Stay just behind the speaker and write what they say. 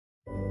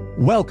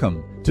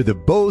Welcome to the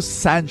Bo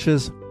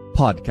Sanchez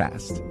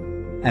podcast.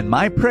 And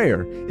my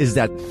prayer is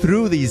that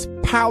through these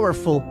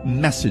powerful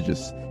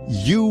messages,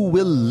 you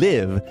will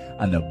live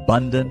an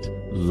abundant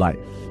life.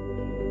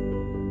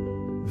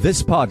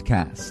 This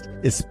podcast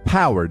is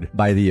powered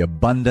by the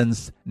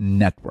Abundance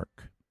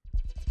Network.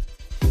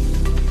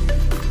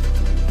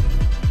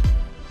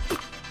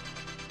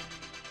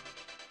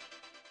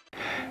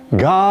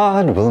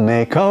 God will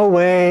make a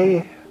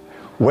way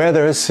where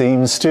there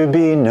seems to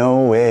be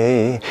no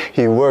way.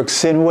 He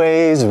works in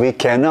ways we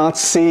cannot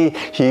see.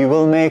 He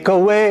will make a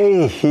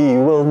way. He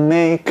will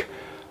make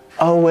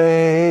a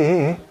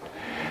way.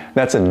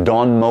 That's a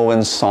Don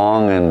Moen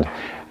song, and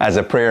as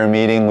a prayer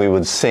meeting, we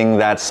would sing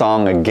that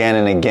song again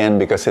and again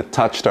because it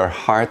touched our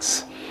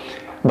hearts.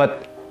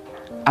 But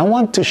I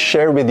want to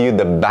share with you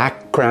the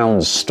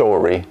background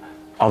story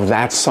of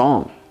that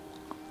song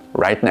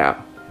right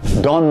now.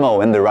 Don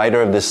Moen, the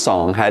writer of this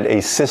song, had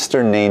a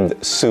sister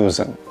named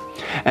Susan.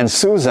 And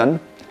Susan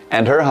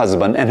and her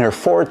husband and her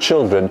 4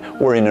 children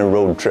were in a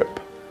road trip.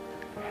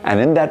 And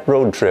in that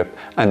road trip,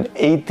 an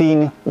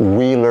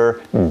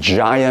 18-wheeler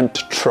giant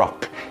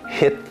truck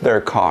hit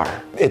their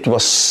car. It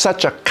was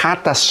such a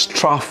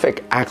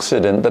catastrophic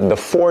accident that the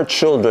 4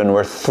 children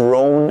were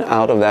thrown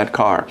out of that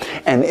car.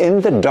 And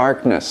in the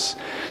darkness,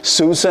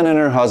 Susan and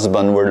her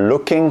husband were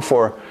looking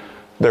for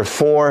their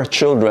 4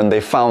 children.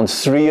 They found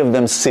 3 of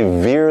them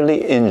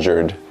severely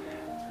injured,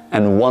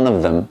 and one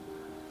of them,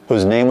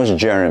 whose name was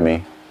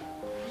Jeremy,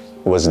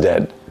 was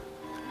dead.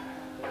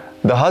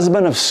 The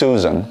husband of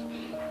Susan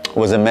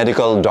was a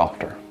medical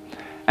doctor,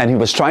 and he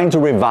was trying to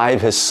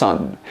revive his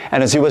son.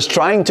 And as he was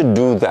trying to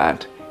do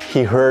that,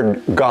 he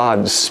heard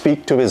God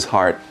speak to his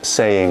heart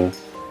saying,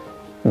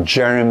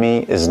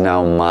 "Jeremy is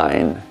now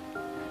mine.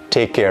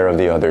 Take care of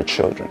the other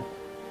children."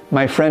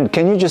 My friend,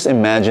 can you just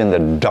imagine the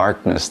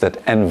darkness that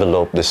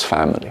enveloped this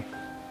family?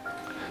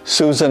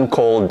 Susan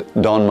called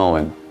Don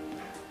Moen,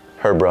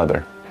 her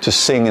brother, to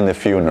sing in the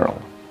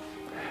funeral.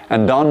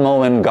 And Don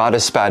Moen got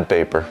his pad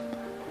paper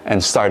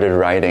and started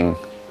writing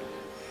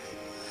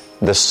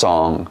the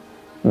song,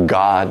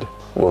 "God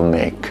Will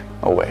Make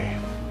a Way."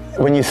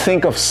 When you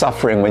think of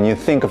suffering, when you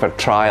think of a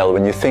trial,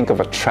 when you think of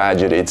a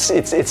tragedy,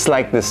 it's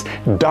like this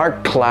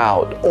dark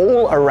cloud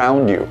all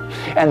around you,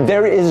 and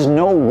there is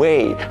no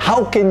way.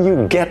 How can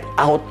you get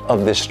out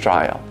of this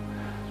trial?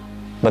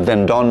 But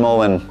then Don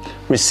Moen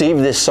received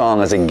this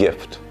song as a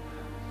gift,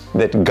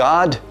 that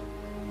God,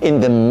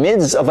 in the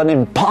midst of an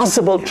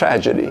impossible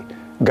tragedy,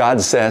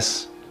 God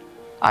says,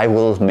 "I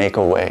will make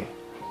a way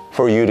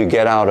for you to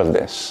get out of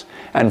this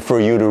and for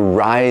you to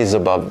rise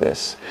above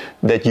this,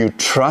 that you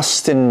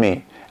trust in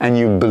me and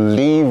you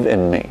believe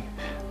in me,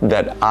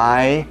 that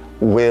I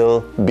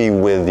will be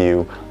with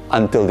you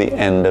until the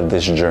end of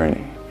this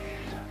journey."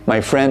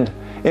 My friend,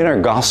 in our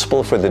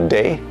gospel for the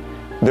day,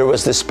 there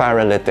was this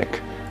paralytic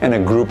and a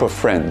group of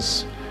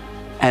friends,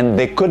 and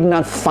they could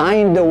not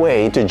find a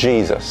way to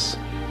Jesus.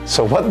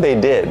 So what they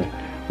did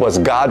was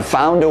God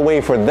found a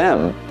way for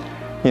them.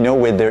 You know,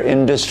 with their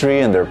industry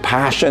and their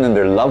passion and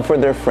their love for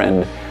their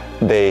friend,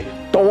 they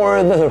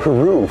tore the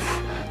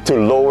roof to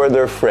lower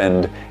their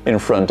friend in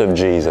front of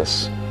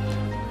Jesus.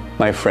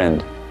 My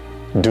friend,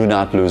 do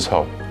not lose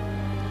hope.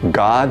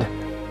 God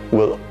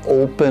will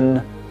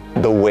open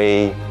the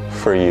way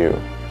for you.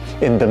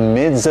 In the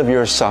midst of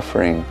your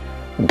suffering,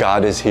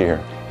 God is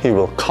here. He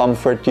will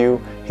comfort you.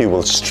 He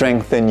will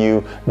strengthen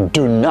you.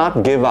 Do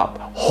not give up.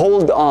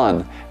 Hold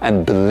on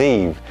and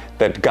believe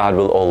that God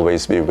will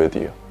always be with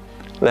you.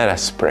 Let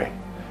us pray.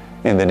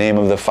 In the name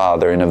of the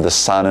Father, and of the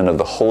Son, and of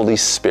the Holy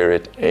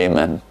Spirit,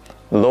 amen.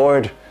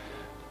 Lord,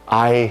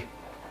 I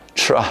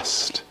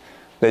trust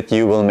that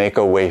you will make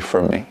a way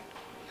for me.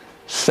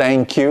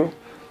 Thank you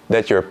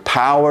that your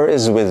power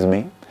is with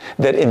me,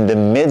 that in the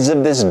midst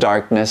of this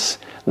darkness,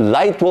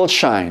 light will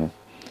shine.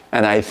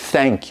 And I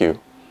thank you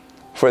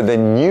for the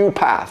new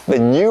path, the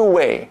new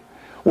way,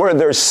 where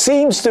there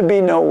seems to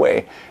be no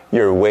way.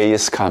 Your way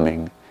is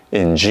coming.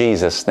 In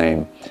Jesus'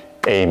 name,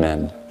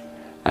 amen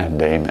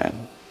and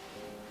amen.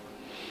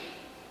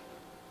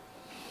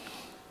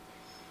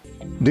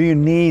 Do you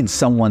need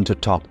someone to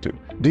talk to?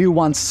 Do you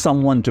want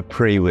someone to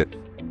pray with?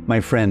 My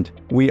friend,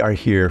 we are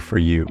here for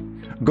you.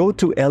 Go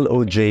to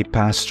LOJ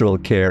Pastoral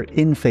Care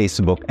in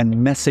Facebook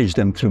and message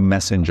them through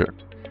Messenger.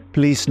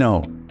 Please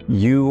know,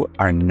 you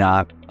are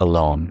not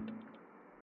alone.